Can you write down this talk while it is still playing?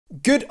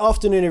Good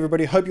afternoon,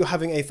 everybody. Hope you're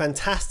having a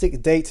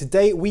fantastic day.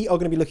 Today, we are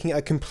going to be looking at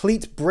a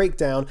complete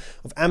breakdown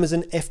of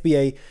Amazon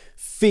FBA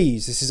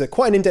fees. This is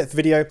quite an in-depth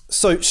video,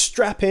 so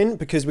strap in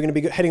because we're going to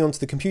be heading onto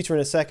the computer in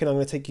a second. I'm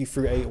going to take you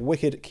through a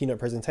wicked keynote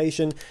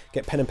presentation.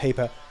 Get pen and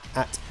paper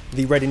at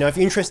the ready. Now, if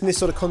you're interested in this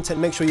sort of content,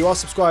 make sure you are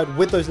subscribed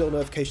with those little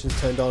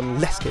notifications turned on.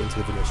 Let's get into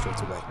the video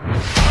straight away.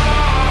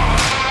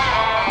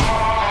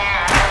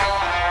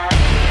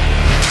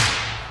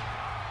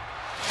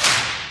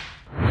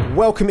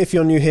 Welcome if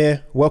you're new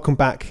here, welcome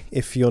back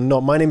if you're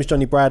not. My name is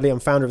Jonny Bradley, I'm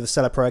founder of the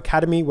Seller Pro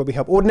Academy, where we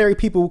help ordinary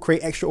people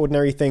create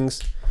extraordinary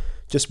things,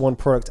 just one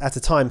product at a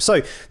time.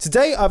 So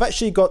today I've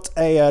actually got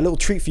a little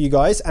treat for you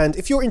guys, and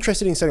if you're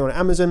interested in selling on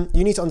Amazon,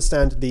 you need to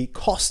understand the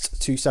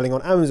cost to selling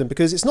on Amazon,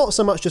 because it's not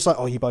so much just like,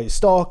 oh, you buy your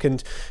stock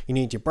and you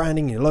need your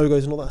branding, your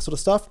logos and all that sort of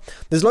stuff.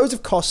 There's loads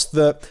of costs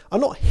that are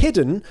not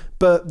hidden,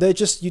 but they're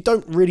just, you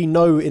don't really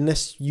know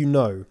unless you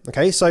know,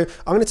 okay? So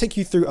I'm gonna take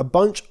you through a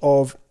bunch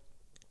of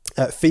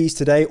fees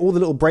today, all the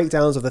little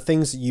breakdowns of the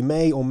things that you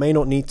may or may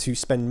not need to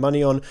spend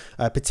money on,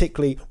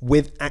 particularly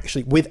with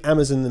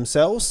Amazon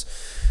themselves.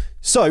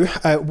 So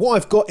what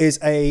I've got is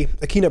a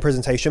keynote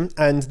presentation,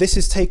 and this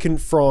is taken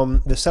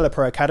from the Seller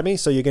Pro Academy.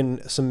 So you're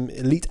getting some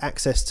elite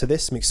access to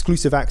this, some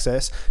exclusive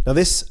access. Now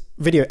this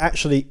video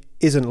actually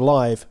isn't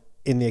live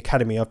in the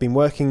Academy. I've been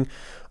working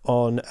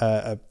on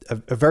a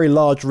very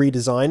large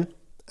redesign,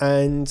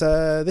 and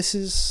this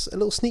is a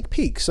little sneak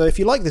peek. So if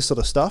you like this sort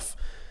of stuff,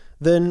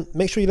 then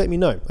make sure you let me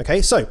know.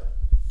 Okay, so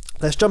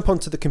let's jump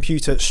onto the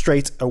computer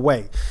straight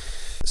away.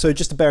 So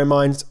just to bear in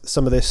mind,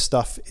 some of this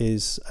stuff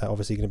is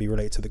obviously going to be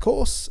related to the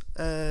course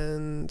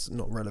and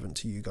not relevant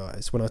to you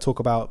guys. When I talk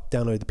about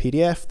download the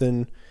PDF,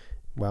 then,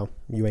 well,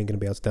 you ain't going to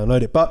be able to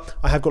download it, but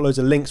I have got loads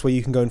of links where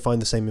you can go and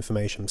find the same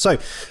information. So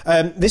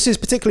this is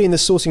particularly in the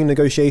sourcing and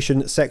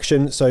negotiation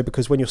section. So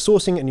because when you're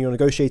sourcing and you're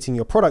negotiating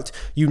your product,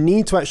 you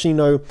need to actually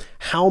know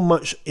how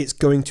much it's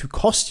going to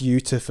cost you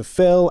to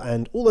fulfill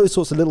and all those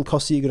sorts of little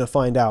costs that you're going to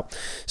find out.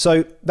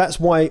 So that's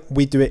why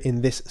we do it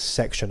in this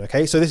section.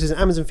 Okay, so this is an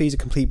Amazon fees, a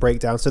complete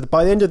breakdown. So that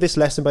by the end of this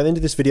lesson, by the end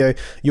of this video,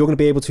 you're going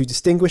to be able to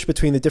distinguish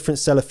between the different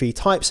seller fee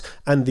types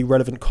and the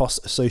relevant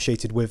costs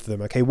associated with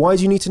them. Okay, why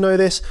do you need to know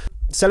this?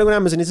 Selling on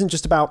Amazon isn't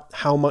just about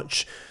how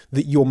much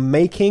that you're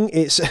making,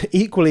 it's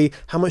equally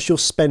how much you're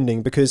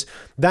spending, because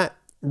that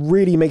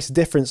really makes a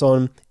difference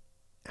on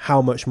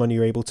how much money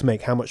you're able to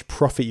make, how much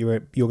profit you're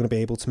going to be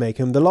able to make.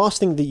 And the last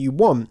thing that you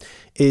want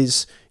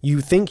is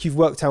you think you've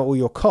worked out all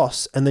your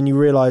costs, and then you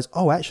realize,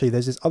 oh, actually,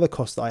 there's this other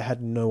cost that I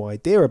had no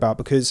idea about,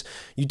 because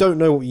you don't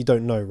know what you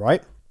don't know,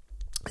 right?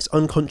 It's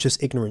unconscious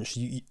ignorance.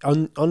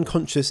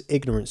 Unconscious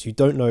ignorance. You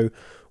don't know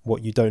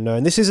what you don't know.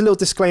 And this is a little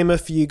disclaimer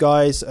for you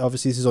guys.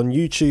 Obviously, this is on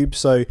YouTube,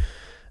 so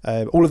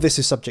all of this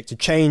is subject to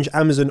change.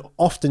 Amazon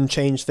often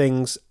change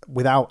things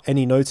without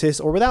any notice,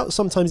 or without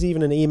sometimes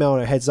even an email or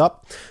a heads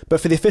up. But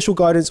for the official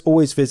guidance,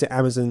 always visit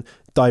Amazon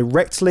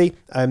directly.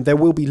 There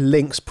will be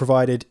links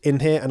provided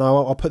in here, and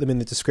I'll put them in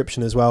the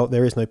description as well.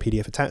 There is no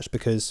PDF attached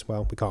because,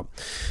 well, we can't.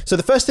 So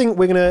the first thing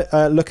we're going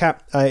to look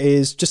at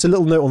is just a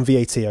little note on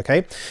VAT,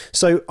 okay?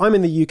 So I'm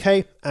in the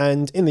UK,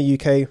 and in the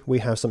UK, we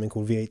have something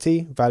called VAT,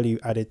 value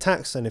added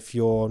tax. And if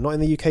you're not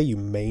in the UK, you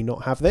may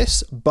not have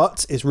this,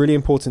 but it's really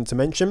important to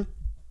mention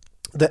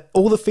that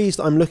all the fees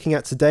that I'm looking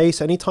at today,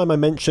 so anytime I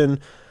mention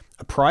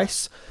a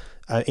price,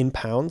 in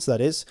pounds that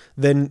is,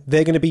 then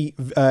they're going to be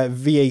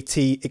VAT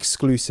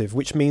exclusive,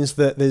 which means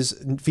that there's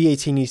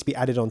VAT needs to be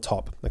added on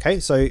top. Okay,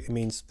 so it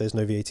means there's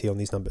no VAT on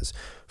these numbers.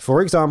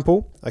 For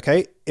example,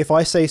 okay, if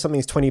I say something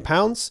is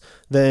 £20,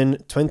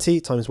 then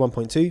 20 times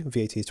 1.2,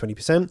 VAT is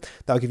 20%,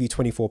 that'll give you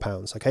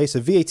 £24. Okay, so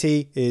VAT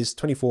is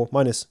 24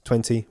 minus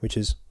 20, which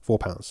is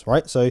 £4,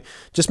 right? So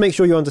just make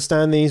sure you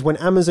understand these. When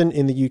Amazon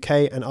in the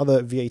UK and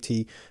other VAT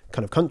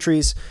kind of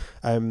countries,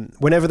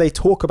 whenever they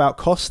talk about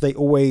costs, they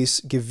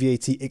always give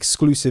VAT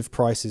exclusive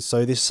prices.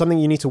 So this is something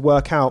you need to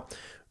work out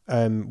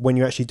when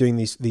you're actually doing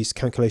these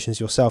calculations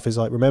yourself, is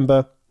like,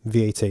 remember,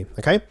 VAT,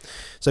 okay?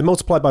 So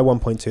multiplied by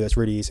 1.2, that's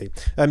really easy.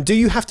 Do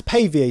you have to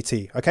pay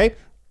VAT, okay?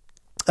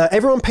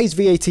 Everyone pays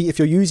VAT if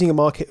you're using a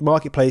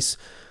marketplace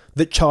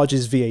that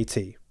charges VAT,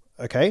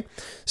 okay?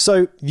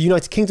 So the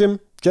United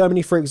Kingdom,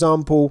 Germany, for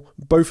example,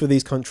 both of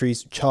these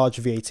countries charge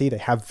VAT, they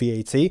have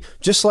VAT.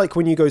 Just like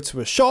when you go to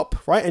a shop,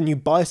 right, and you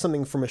buy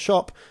something from a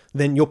shop,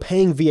 then you're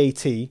paying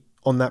VAT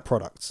on that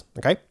product,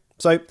 okay?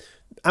 So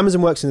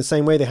Amazon works in the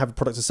same way. They have a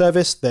product or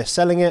service, they're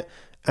selling it,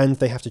 and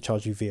they have to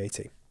charge you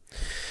VAT.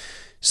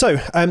 So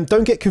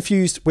don't get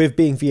confused with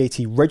being VAT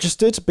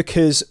registered,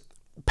 because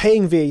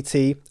paying VAT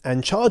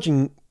and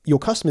charging your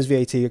customers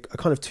VAT are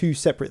kind of two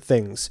separate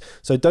things.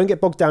 So don't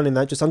get bogged down in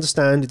that. Just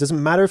understand it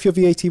doesn't matter if you're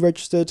VAT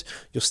registered,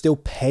 you're still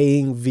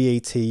paying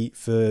VAT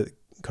for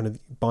kind of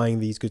buying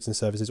these goods and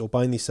services, or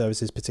buying these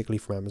services, particularly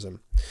from Amazon.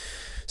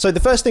 So the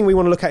first thing we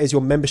want to look at is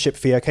your membership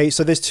fee. Okay,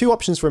 so there's two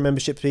options for a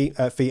membership fee,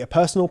 a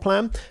personal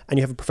plan and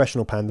you have a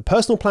professional plan. The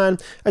personal plan,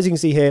 as you can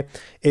see here,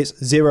 is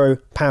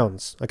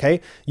 £0.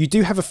 Okay, you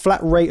do have a flat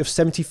rate of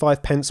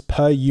 75 pence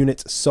per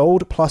unit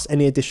sold, plus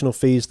any additional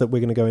fees that we're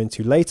going to go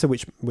into later,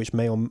 which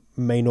may or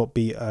may not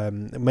be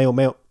may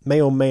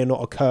or may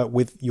not occur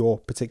with your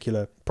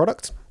particular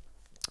product.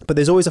 But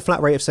there's always a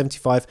flat rate of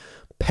 75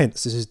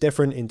 pence. This is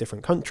different in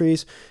different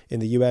countries. In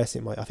the US,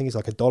 I think it's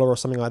like $1 or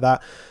something like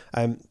that.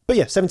 But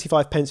yeah,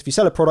 75 pence. If you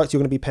sell a product, you're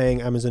going to be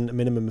paying Amazon a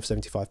minimum of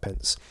 75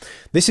 pence.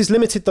 This is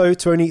limited though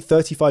to only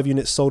 35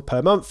 units sold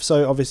per month.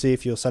 So obviously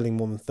if you're selling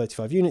more than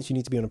 35 units, you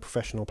need to be on a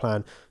professional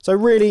plan. So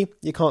really,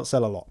 you can't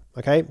sell a lot.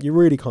 Okay, you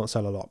really can't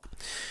sell a lot.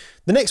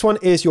 The next one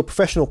is your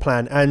professional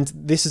plan. And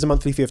this is a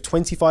monthly fee of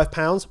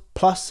 £25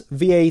 plus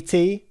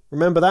VAT.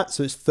 Remember that?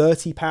 So it's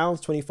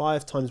 £30,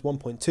 25 times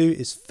 1.2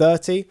 is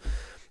 30.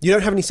 You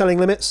don't have any selling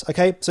limits,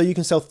 okay? So you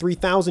can sell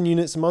 3,000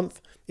 units a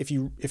month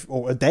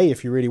or a day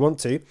if you really want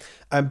to.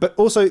 But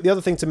also the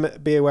other thing to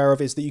be aware of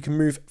is that you can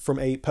move from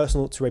a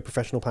personal to a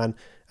professional plan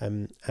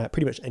at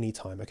pretty much any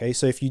time, okay?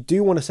 So if you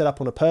do want to set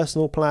up on a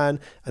personal plan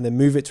and then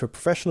move it to a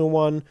professional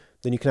one,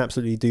 then you can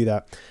absolutely do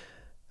that.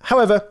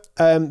 However,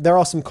 there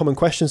are some common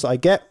questions that I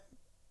get,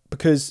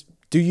 because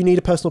do you need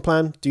a personal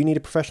plan? Do you need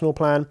a professional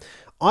plan?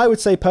 I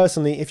would say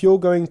personally, if you're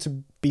going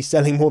to be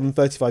selling more than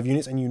 35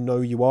 units, and you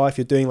know you are, if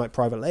you're doing like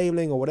private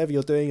labeling or whatever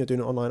you're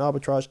doing online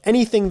arbitrage,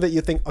 anything that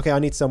you think, okay, I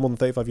need to sell more than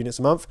 35 units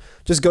a month,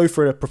 just go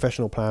for a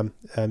professional plan.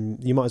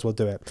 You might as well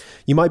do it.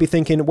 You might be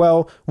thinking,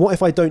 well, what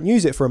if I don't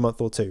use it for a month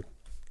or two?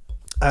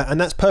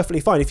 And that's perfectly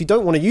fine. If you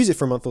don't want to use it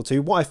for a month or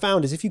two, what I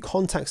found is if you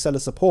contact seller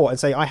support and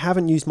say, I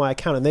haven't used my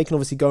account, and they can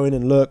obviously go in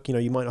and look,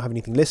 you might not have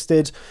anything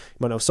listed, you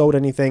might not have sold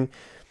anything.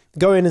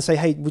 Go in and say,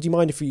 hey, would you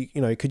mind if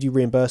could you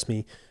reimburse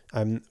me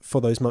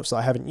for those months that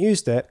I haven't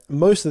used it?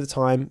 Most of the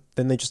time,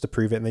 then they just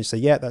approve it and they say,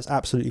 yeah, that's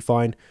absolutely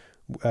fine.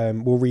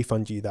 We'll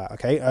refund you that.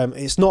 Okay.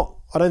 It's not,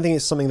 I don't think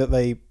it's something that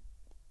they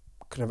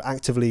kind of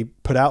actively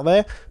put out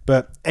there,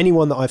 but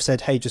anyone that I've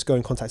said, hey, just go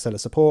and contact seller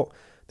support,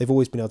 they've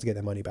always been able to get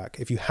their money back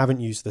if you haven't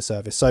used the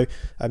service. So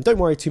don't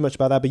worry too much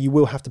about that, but you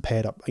will have to pay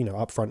it up,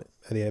 up front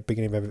at the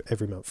beginning of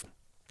every month.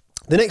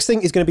 The next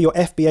thing is going to be your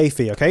FBA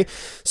fee. Okay.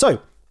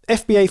 So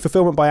FBA,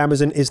 fulfillment by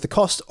Amazon, is the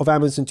cost of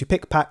Amazon to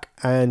pick, pack,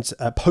 and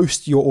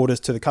post your orders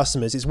to the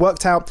customers. It's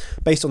worked out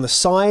based on the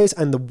size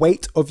and the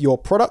weight of your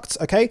products,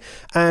 okay?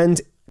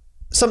 And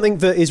something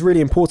that is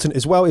really important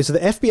as well is that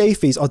the FBA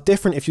fees are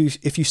different if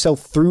you sell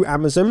through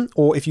Amazon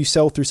or if you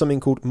sell through something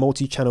called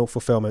multi-channel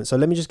fulfillment. So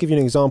let me just give you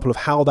an example of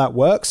how that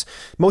works.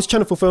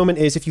 Multi-channel fulfillment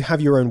is if you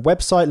have your own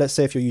website, let's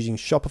say if you're using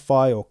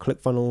Shopify or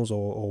ClickFunnels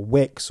or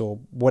Wix or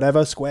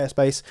whatever,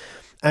 Squarespace,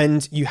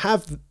 and you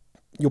have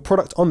your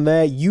product on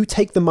there, you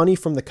take the money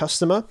from the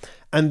customer,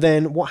 and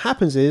then what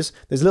happens is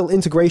there's a little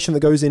integration that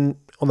goes in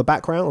on the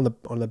background,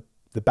 on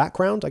the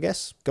background, I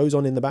guess, goes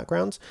on in the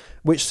background,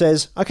 which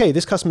says, okay,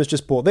 this customer's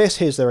just bought this,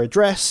 here's their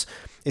address.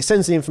 It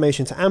sends the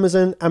information to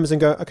Amazon. Amazon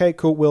go, okay,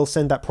 cool, we'll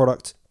send that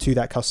product to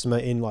that customer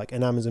in like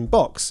an Amazon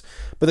box.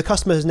 But the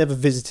customer has never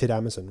visited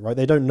Amazon, right?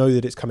 They don't know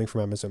that it's coming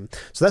from Amazon.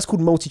 So that's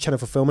called multi-channel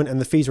fulfillment, and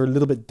the fees are a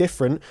little bit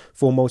different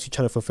for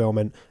multi-channel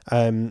fulfillment.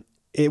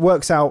 It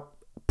works out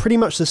pretty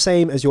much the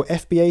same as your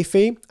FBA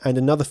fee and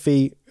another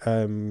fee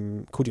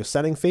called your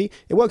selling fee.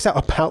 It works out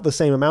about the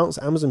same amounts.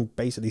 Amazon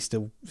basically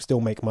still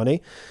make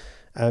money,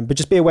 but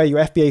just be aware your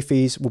FBA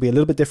fees will be a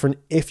little bit different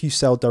if you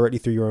sell directly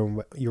through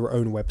your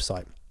own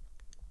website.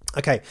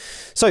 Okay,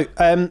 so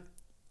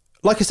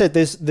like I said,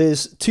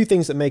 there's two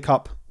things that make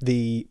up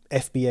the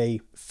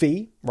FBA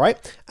fee,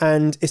 right?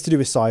 And it's to do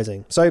with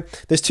sizing. So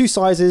there's two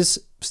sizes,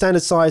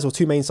 standard size, or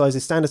two main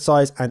sizes, standard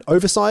size and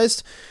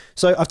oversized.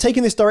 So I've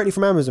taken this directly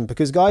from Amazon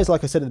because, guys,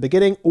 like I said at the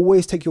beginning,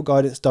 always take your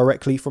guidance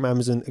directly from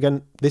Amazon.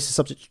 Again, this is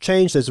subject to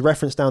change. There's a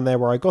reference down there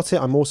where I got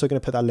it. I'm also going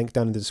to put that link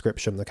down in the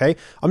description, okay?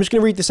 I'm just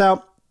going to read this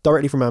out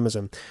directly from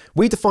Amazon.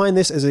 We define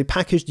this as a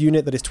packaged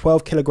unit that is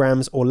 12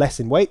 kilograms or less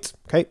in weight.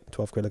 Okay,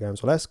 12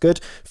 kilograms or less, good.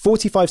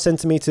 45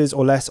 centimeters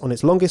or less on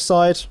its longest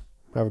side,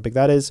 however big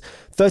that is,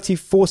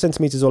 34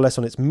 centimeters or less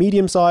on its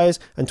medium size,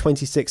 and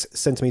 26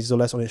 centimeters or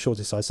less on its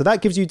shortest size. So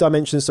that gives you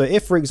dimensions. So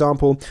if, for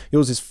example,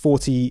 yours is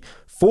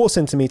 44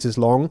 centimeters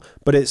long,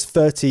 but it's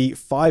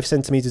 35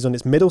 centimeters on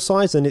its middle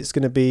size, then it's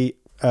going to be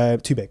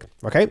too big,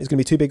 okay? It's going to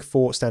be too big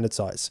for standard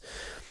size.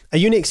 A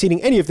unit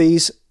exceeding any of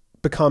these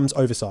becomes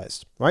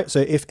oversized, right?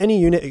 So if any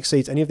unit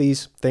exceeds any of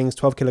these things,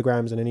 12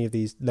 kilograms and any of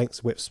these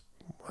lengths, widths,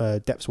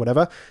 depths,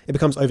 whatever, it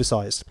becomes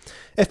oversized.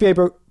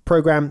 FBA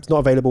program is not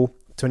available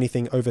to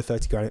anything over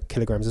 30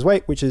 kilograms as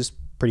weight, which is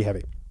pretty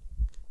heavy.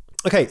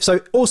 Okay, so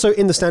also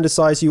in the standard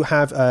size, you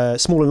have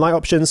small and light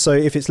options. So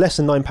if it's less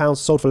than £9,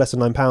 sold for less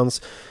than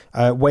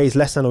 £9, weighs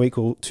less than or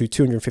equal to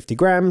 250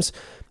 grams,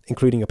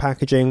 including your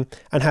packaging,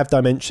 and have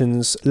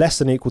dimensions less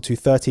than or equal to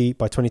 30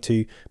 by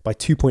 22 by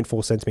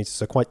 2.4 centimeters,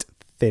 so quite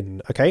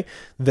thin, okay?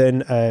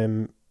 Then,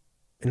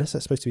 unless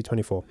that's supposed to be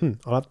 24.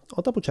 I'll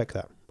double check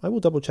that. I will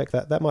double check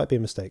that. That might be a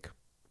mistake.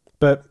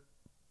 But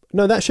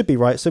no, that should be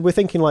right. So we're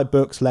thinking like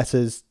books,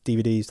 letters,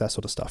 DVDs, that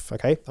sort of stuff,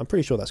 okay? I'm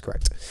pretty sure that's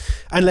correct.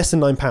 And less than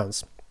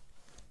 £9.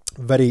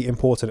 Very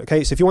important.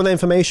 Okay, so if you want that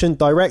information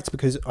direct,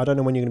 because I don't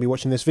know when you're going to be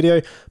watching this video,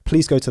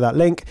 please go to that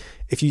link.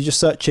 If you just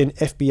search in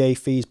FBA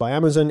fees by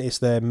Amazon, it's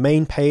their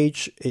main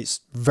page. It's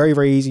very,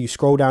 very easy. You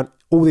scroll down,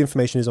 all the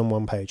information is on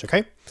one page.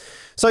 Okay,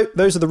 so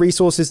those are the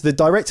resources. The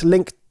direct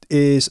link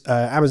is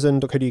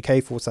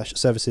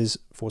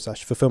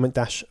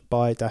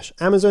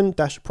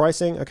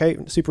amazon.co.uk/services/fulfillment-by-amazon-pricing. Okay,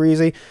 super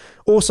easy.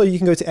 Also, you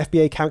can go to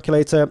FBA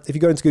calculator. If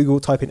you go into Google,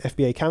 type in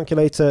FBA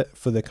calculator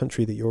for the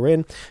country that you're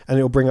in, and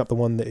it'll bring up the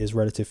one that is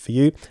relative for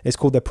you. It's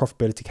called their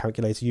profitability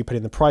calculator. You put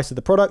in the price of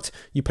the product,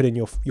 you put in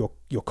your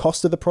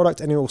cost of the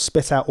product, and it will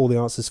spit out all the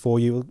answers for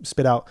you. It'll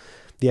spit out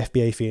the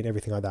FBA fee and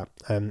everything like that.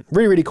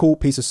 Really, really cool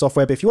piece of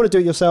software. But if you want to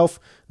do it yourself,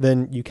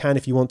 then you can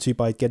if you want to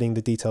by getting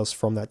the details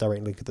from that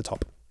direct link at the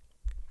top.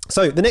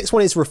 So the next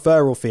one is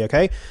referral fee,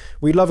 okay?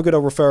 We love a good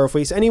old referral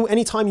fee. So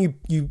anytime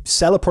you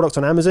sell a product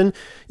on Amazon,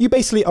 you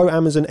basically owe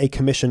Amazon a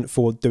commission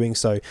for doing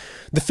so.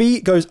 The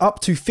fee goes up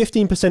to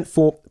 15%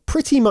 for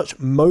pretty much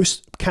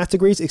most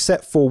categories,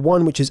 except for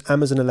one, which is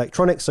Amazon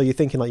Electronics. So you're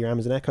thinking like your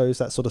Amazon Echoes,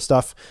 that sort of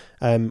stuff.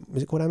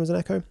 Is it called Amazon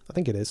Echo? I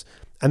think it is.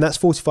 And that's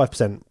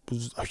 45%,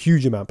 a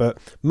huge amount. But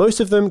most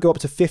of them go up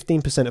to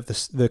 15% of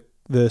the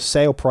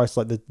sale price,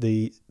 like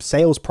the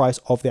sales price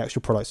of the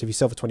actual product. So if you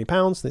sell for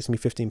 £20, that's gonna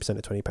be 15%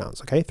 of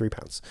 £20, okay,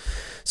 £3.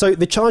 So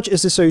the charge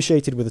is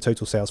associated with the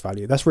total sales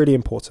value. That's really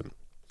important.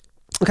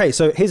 Okay,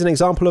 so here's an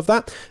example of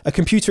that. A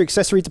computer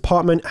accessory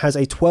department has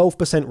a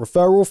 12%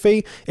 referral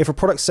fee. If a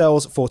product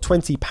sells for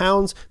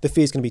 £20, the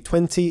fee is gonna be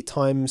 20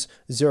 times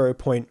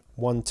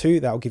 0.12,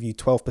 that'll give you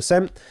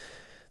 12%.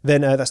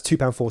 Then that's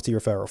 £2.40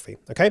 referral fee,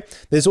 okay?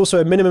 There's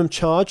also a minimum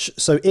charge.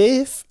 So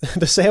if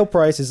the sale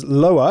price is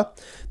lower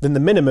than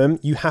the minimum,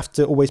 you have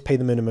to always pay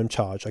the minimum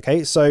charge,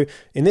 okay? So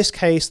in this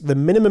case, the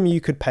minimum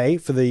you could pay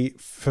for the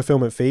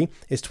fulfillment fee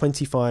is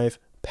 25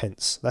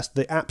 pence. That's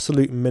the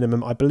absolute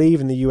minimum. I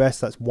believe in the US,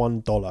 that's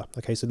 $1.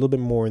 Okay, so a little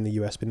bit more in the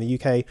US, but in the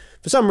UK,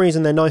 for some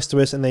reason, they're nice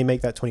to us and they make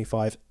that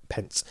 25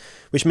 pence,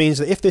 which means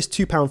that if this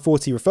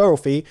 £2.40 referral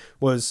fee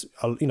was,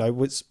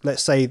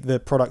 let's say the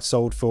product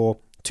sold for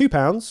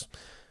 £2,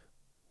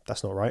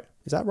 that's not right.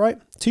 Is that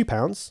right? £2,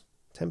 £10,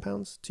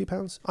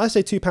 £2. I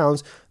say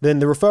 £2. Then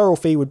the referral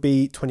fee would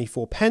be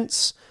 24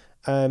 pence.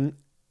 In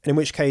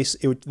which case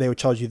they would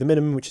charge you the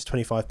minimum, which is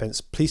 25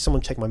 pence. Please,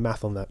 someone check my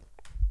math on that.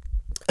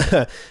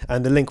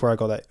 And the link where I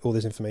got that, all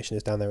this information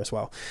is down there as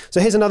well. So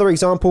here's another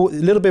example, a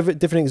little bit of a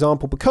different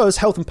example, because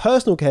Health and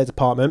Personal Care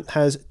Department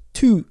has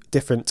two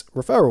different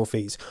referral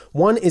fees.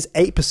 One is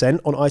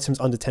 8% on items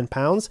under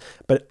 £10,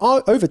 but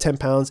over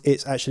 £10,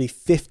 it's actually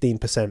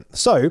 15%.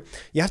 So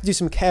you have to do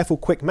some careful,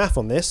 quick math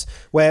on this,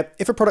 where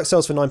if a product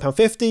sells for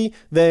 £9.50,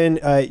 then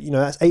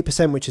that's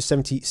 8%, which is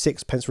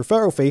 76 pence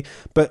referral fee.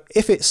 But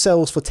if it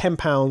sells for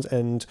 £10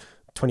 and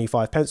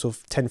 25 pence or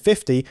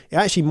 10.50, it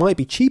actually might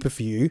be cheaper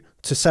for you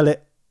to sell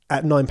it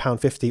at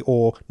 £9.50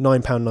 or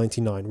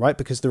 £9.99, right?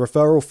 Because the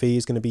referral fee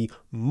is going to be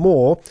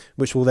more,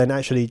 which will then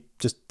actually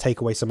just take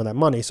away some of that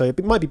money. So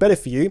it might be better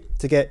for you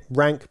to get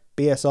rank,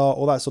 BSR,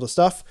 all that sort of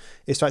stuff,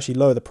 is to actually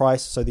lower the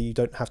price so that you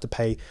don't have to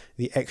pay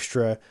the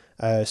extra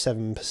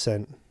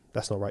 7%.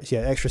 That's not right.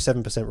 Yeah, extra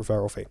 7%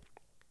 referral fee.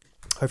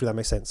 Hopefully that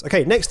makes sense.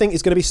 Okay, next thing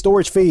is going to be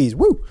storage fees.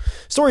 Woo!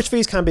 Storage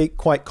fees can be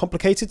quite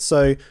complicated,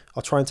 so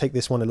I'll try and take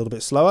this one a little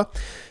bit slower.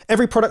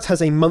 Every product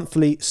has a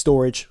monthly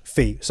storage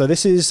fee. So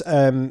this is,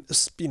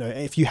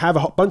 if you have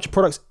a bunch of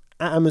products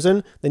at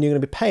Amazon, then you're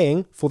going to be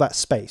paying for that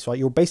space, right?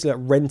 You're basically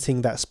like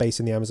renting that space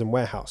in the Amazon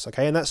warehouse,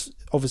 okay? And that's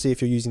obviously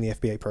if you're using the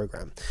FBA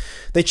program.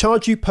 They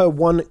charge you per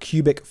 1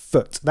 cubic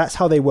foot. That's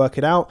how they work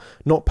it out,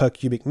 not per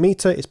cubic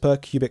meter, it's per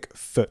cubic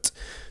foot.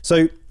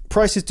 So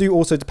prices do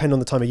also depend on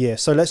the time of year.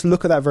 So let's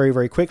look at that very,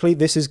 very quickly.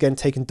 This is again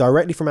taken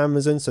directly from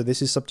Amazon, so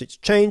this is subject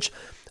to change.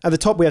 At the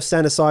top, we have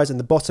standard size, and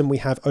the bottom, we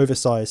have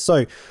oversized.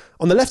 So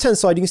on the left-hand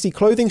side, you can see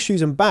clothing,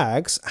 shoes, and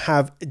bags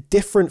have a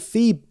different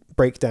fee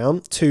breakdown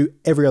to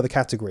every other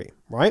category,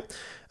 right?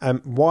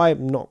 Why,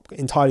 I'm not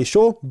entirely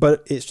sure,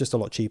 but it's just a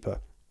lot cheaper.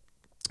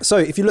 So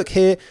if you look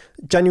here,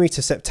 January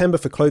to September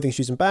for clothing,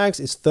 shoes, and bags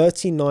is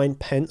 39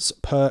 pence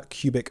per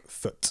cubic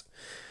foot.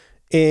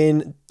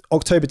 In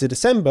October to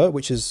December,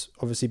 which is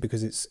obviously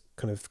because it's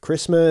kind of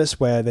Christmas,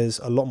 where there's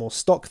a lot more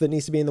stock that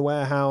needs to be in the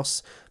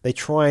warehouse, they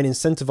try and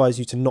incentivize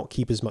you to not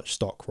keep as much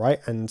stock,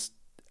 right? And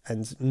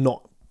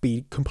not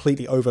be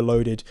completely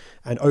overloaded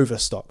and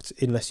overstocked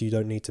unless you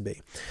don't need to be.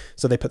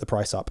 So they put the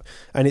price up,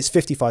 and it's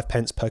 55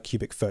 pence per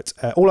cubic foot.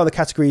 All other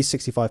categories,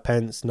 65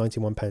 pence,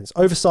 91 pence.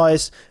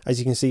 Oversized, as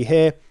you can see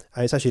here,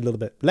 it's actually a little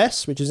bit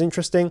less, which is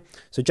interesting.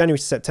 So January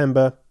to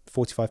September,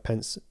 45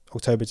 pence,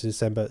 October to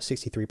December,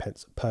 63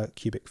 pence per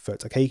cubic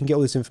foot. Okay, you can get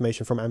all this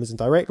information from Amazon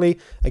directly.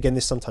 Again,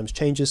 this sometimes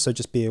changes, so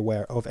just be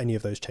aware of any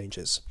of those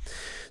changes.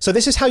 So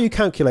this is how you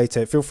calculate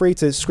it. Feel free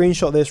to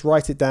screenshot this,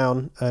 write it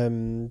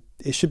down.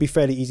 It should be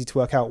fairly easy to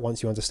work out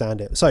once you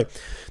understand it. So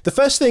the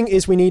first thing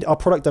is we need our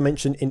product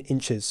dimension in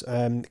inches.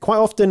 Quite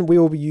often we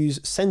will use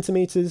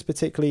centimeters,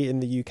 particularly in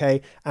the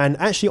UK, and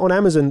actually on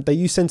Amazon, they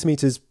use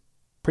centimeters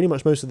pretty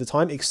much most of the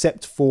time,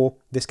 except for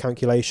this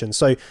calculation.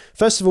 So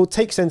first of all,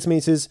 take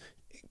centimeters,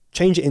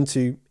 change it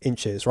into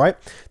inches, right?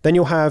 Then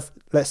you'll have,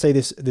 let's say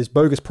this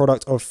bogus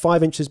product of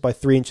 5 inches by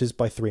 3 inches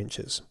by 3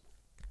 inches.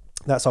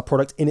 That's our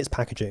product in its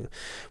packaging.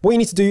 What you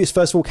need to do is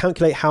first of all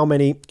calculate how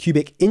many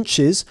cubic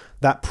inches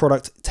that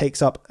product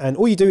takes up, and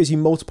all you do is you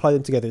multiply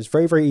them together. It's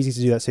very, very easy to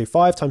do that. So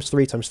 5 times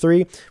 3 times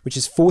 3, which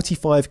is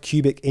 45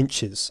 cubic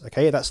inches.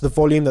 Okay, that's the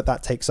volume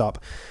that takes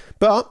up.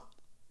 But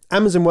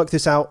Amazon works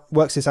this out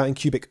in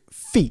cubic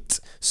feet.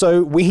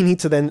 So we need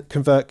to then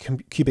convert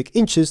cubic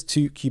inches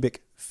to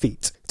cubic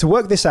feet. To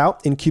work this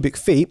out in cubic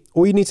feet,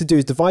 all you need to do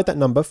is divide that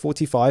number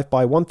 45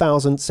 by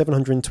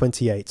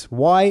 1,728.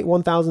 Why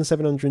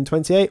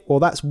 1,728? Well,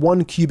 that's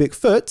 1 cubic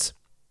foot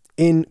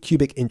in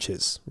cubic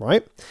inches,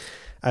 right?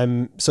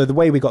 So the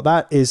way we got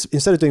that is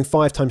instead of doing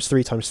 5 times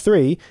 3 times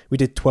 3, we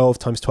did 12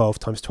 times 12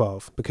 times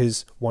 12,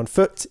 because 1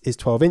 foot is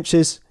 12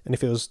 inches. And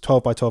if it was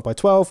 12 by 12 by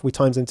 12, we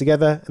times them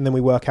together and then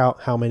we work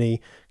out how many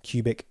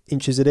cubic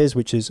inches it is,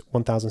 which is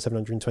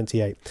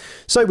 1,728.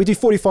 So we do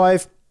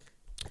 45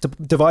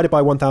 divided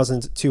by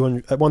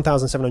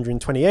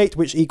 1,728,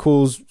 which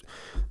equals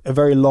a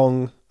very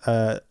long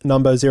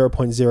number,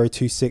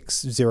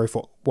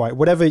 0.02604, right?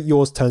 Whatever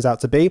yours turns out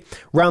to be.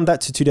 Round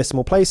that to 2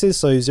 decimal places,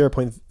 so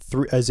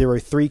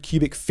 0.03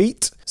 cubic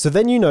feet. So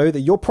then you know that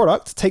your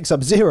product takes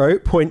up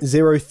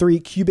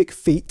 0.03 cubic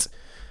feet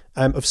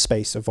of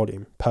space, of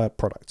volume per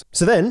product.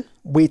 So then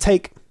we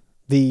take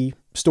the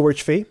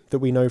storage fee that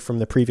we know from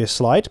the previous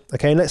slide.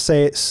 Okay, and let's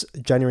say it's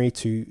January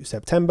to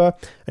September,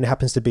 and it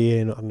happens to be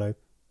in, I don't know,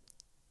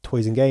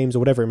 toys and games or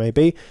whatever it may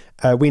be.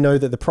 We know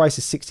that the price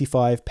is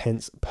 65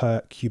 pence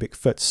per cubic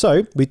foot.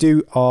 So we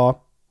do our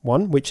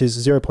one, which is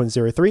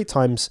 0.03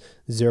 times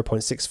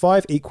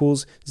 0.65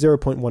 equals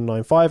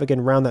 0.195. Again,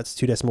 round that to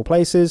 2 decimal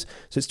places.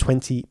 So it's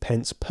 20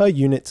 pence per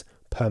unit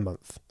per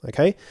month.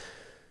 Okay.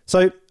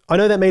 So I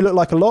know that may look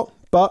like a lot,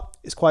 but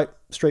it's quite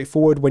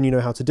straightforward when you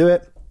know how to do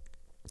it.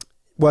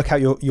 Work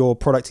out your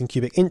product in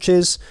cubic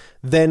inches,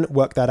 then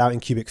work that out in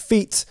cubic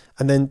feet,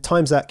 and then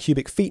times that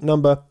cubic feet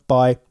number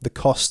by the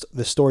cost,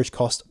 the storage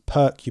cost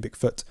per cubic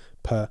foot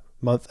per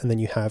month, and then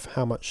you have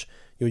how much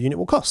your unit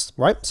will cost,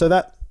 right? So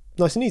that's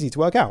nice and easy to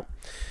work out,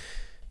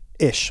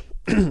 ish.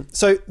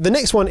 So the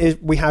next one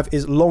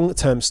is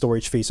long-term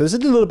storage fee. So it's a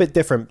little bit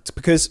different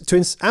because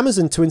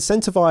Amazon, to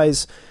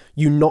incentivize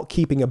you not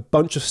keeping a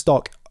bunch of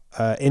stock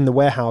in the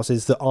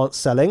warehouses that aren't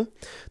selling,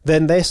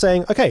 then they're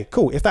saying, okay,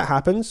 cool. If that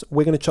happens,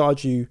 we're going to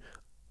charge you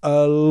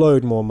a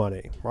load more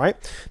money, right?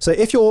 So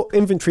if your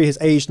inventory has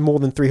aged more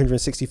than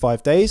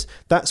 365 days,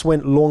 that's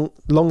when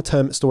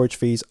long-term storage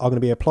fees are going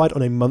to be applied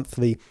on a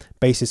monthly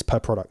basis per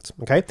product.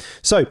 Okay.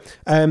 So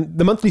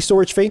the monthly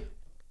storage fee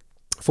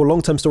for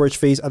long-term storage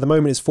fees at the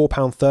moment is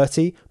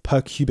 £4.30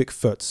 per cubic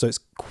foot. So it's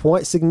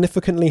quite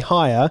significantly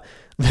higher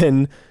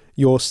than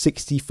your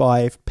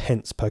 65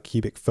 pence per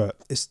cubic foot.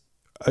 It's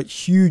a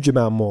huge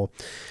amount more.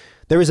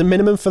 There is a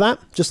minimum for that,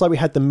 just like we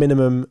had the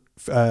minimum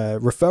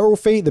referral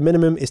fee. The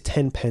minimum is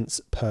 10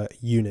 pence per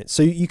unit.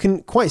 So you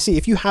can quite see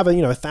if you have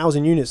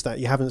 1,000 units that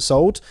you haven't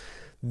sold,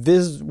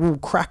 this will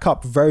crack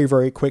up very,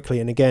 very quickly.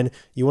 And again,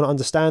 you want to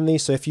understand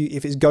these. So if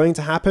it's going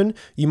to happen,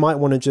 you might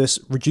want to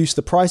just reduce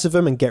the price of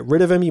them and get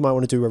rid of them. You might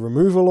want to do a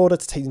removal order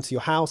to take them to your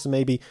house and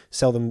maybe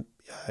sell them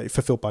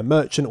fulfilled by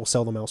merchant or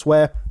sell them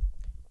elsewhere.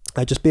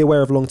 Just be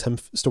aware of long-term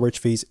storage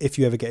fees if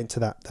you ever get into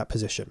that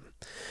position.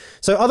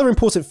 So other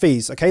important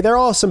fees, okay, there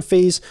are some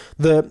fees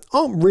that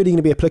aren't really going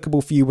to be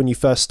applicable for you when you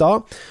first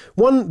start.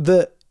 One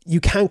that you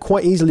can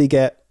quite easily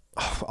get,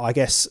 I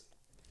guess,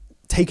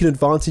 taken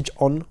advantage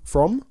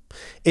from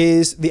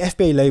is the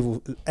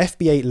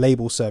FBA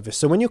label service.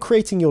 So when you're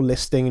creating your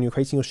listing and you're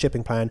creating your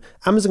shipping plan,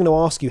 Amazon is going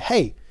to ask you,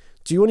 hey,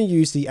 do you want to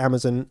use the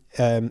Amazon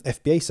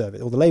FBA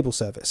service or the label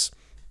service?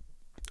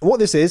 What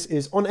this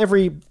is on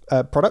every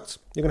product,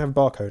 you're going to have a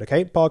barcode,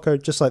 okay?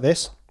 Barcode just like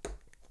this.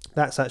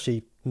 That's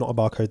actually not a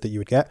barcode that you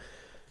would get,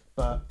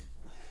 but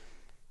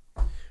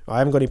I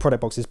haven't got any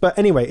product boxes. But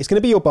anyway, it's going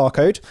to be your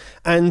barcode.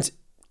 And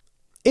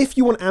if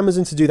you want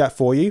Amazon to do that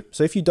for you,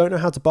 so if you don't know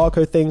how to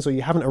barcode things or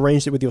you haven't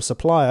arranged it with your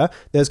supplier,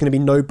 there's going to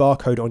be no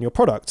barcode on your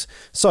product.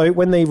 So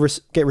when they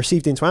get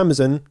received into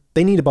Amazon,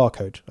 they need a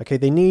barcode. Okay,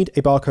 they need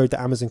a barcode that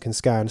Amazon can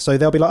scan. So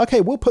they'll be like,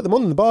 okay, we'll put them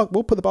on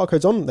we'll put the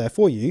barcodes on there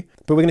for you,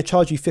 but we're going to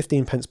charge you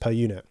 15 pence per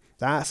unit.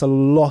 That's a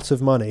lot of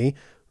money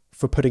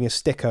for putting a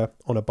sticker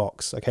on a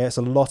box. Okay, it's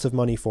a lot of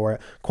money for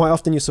it. Quite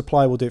often your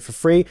supplier will do it for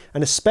free,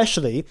 and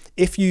especially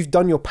if you've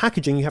done your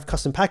packaging, you have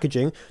custom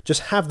packaging,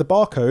 just have the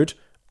barcode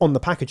on the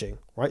packaging,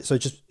 right? So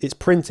it's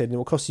printed and it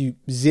will cost you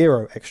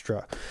 0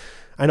 extra.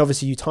 And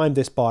obviously you time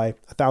this by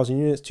 1,000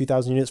 units,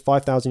 2,000 units,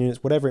 5,000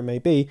 units, whatever it may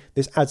be,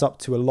 this adds up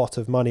to a lot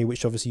of money,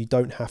 which obviously you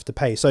don't have to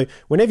pay. So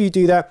whenever you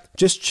do that,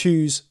 just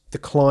choose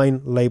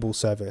decline label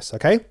service,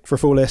 okay? For a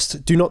full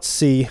list, do not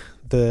see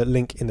the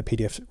link in the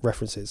PDF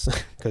references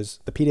because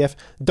the PDF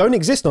don't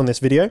exist on this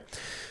video.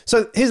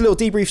 So here's a little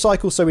debrief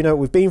cycle so we know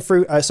what we've been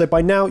through. So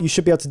by now you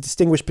should be able to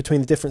distinguish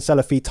between the different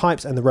seller fee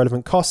types and the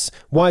relevant costs.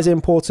 Why is it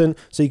important?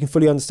 So you can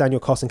fully understand your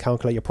costs and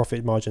calculate your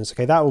profit margins.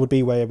 Okay, that would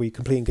be where we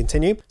complete and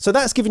continue. So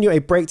that's given you a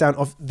breakdown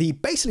of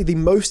basically the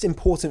most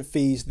important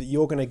fees that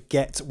you're going to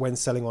get when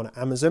selling on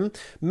Amazon.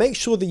 Make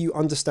sure that you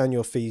understand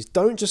your fees.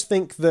 Don't just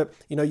think that,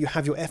 you know, you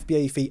have your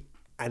FBA fee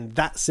and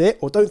that's it,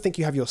 or don't think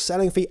you have your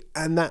selling fee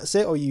and that's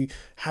it, or you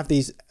have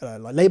these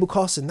like label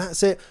costs and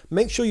that's it.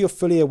 Make sure you're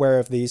fully aware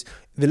of these.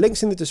 The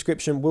links in the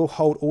description will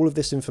hold all of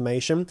this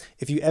information.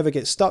 If you ever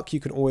get stuck, you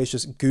can always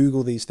just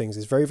Google these things.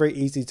 It's very, very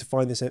easy to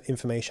find this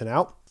information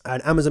out,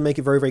 and Amazon make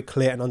it very, very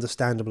clear and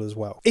understandable as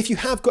well. If you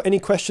have got any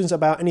questions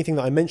about anything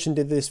that I mentioned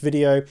in this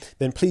video,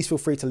 then please feel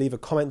free to leave a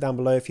comment down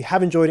below. If you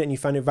have enjoyed it and you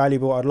found it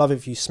valuable, I'd love it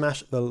if you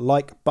smash the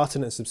like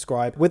button and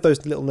subscribe with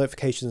those little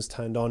notifications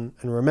turned on.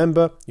 And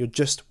remember, you're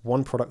just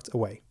one product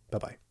away.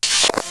 Bye-bye.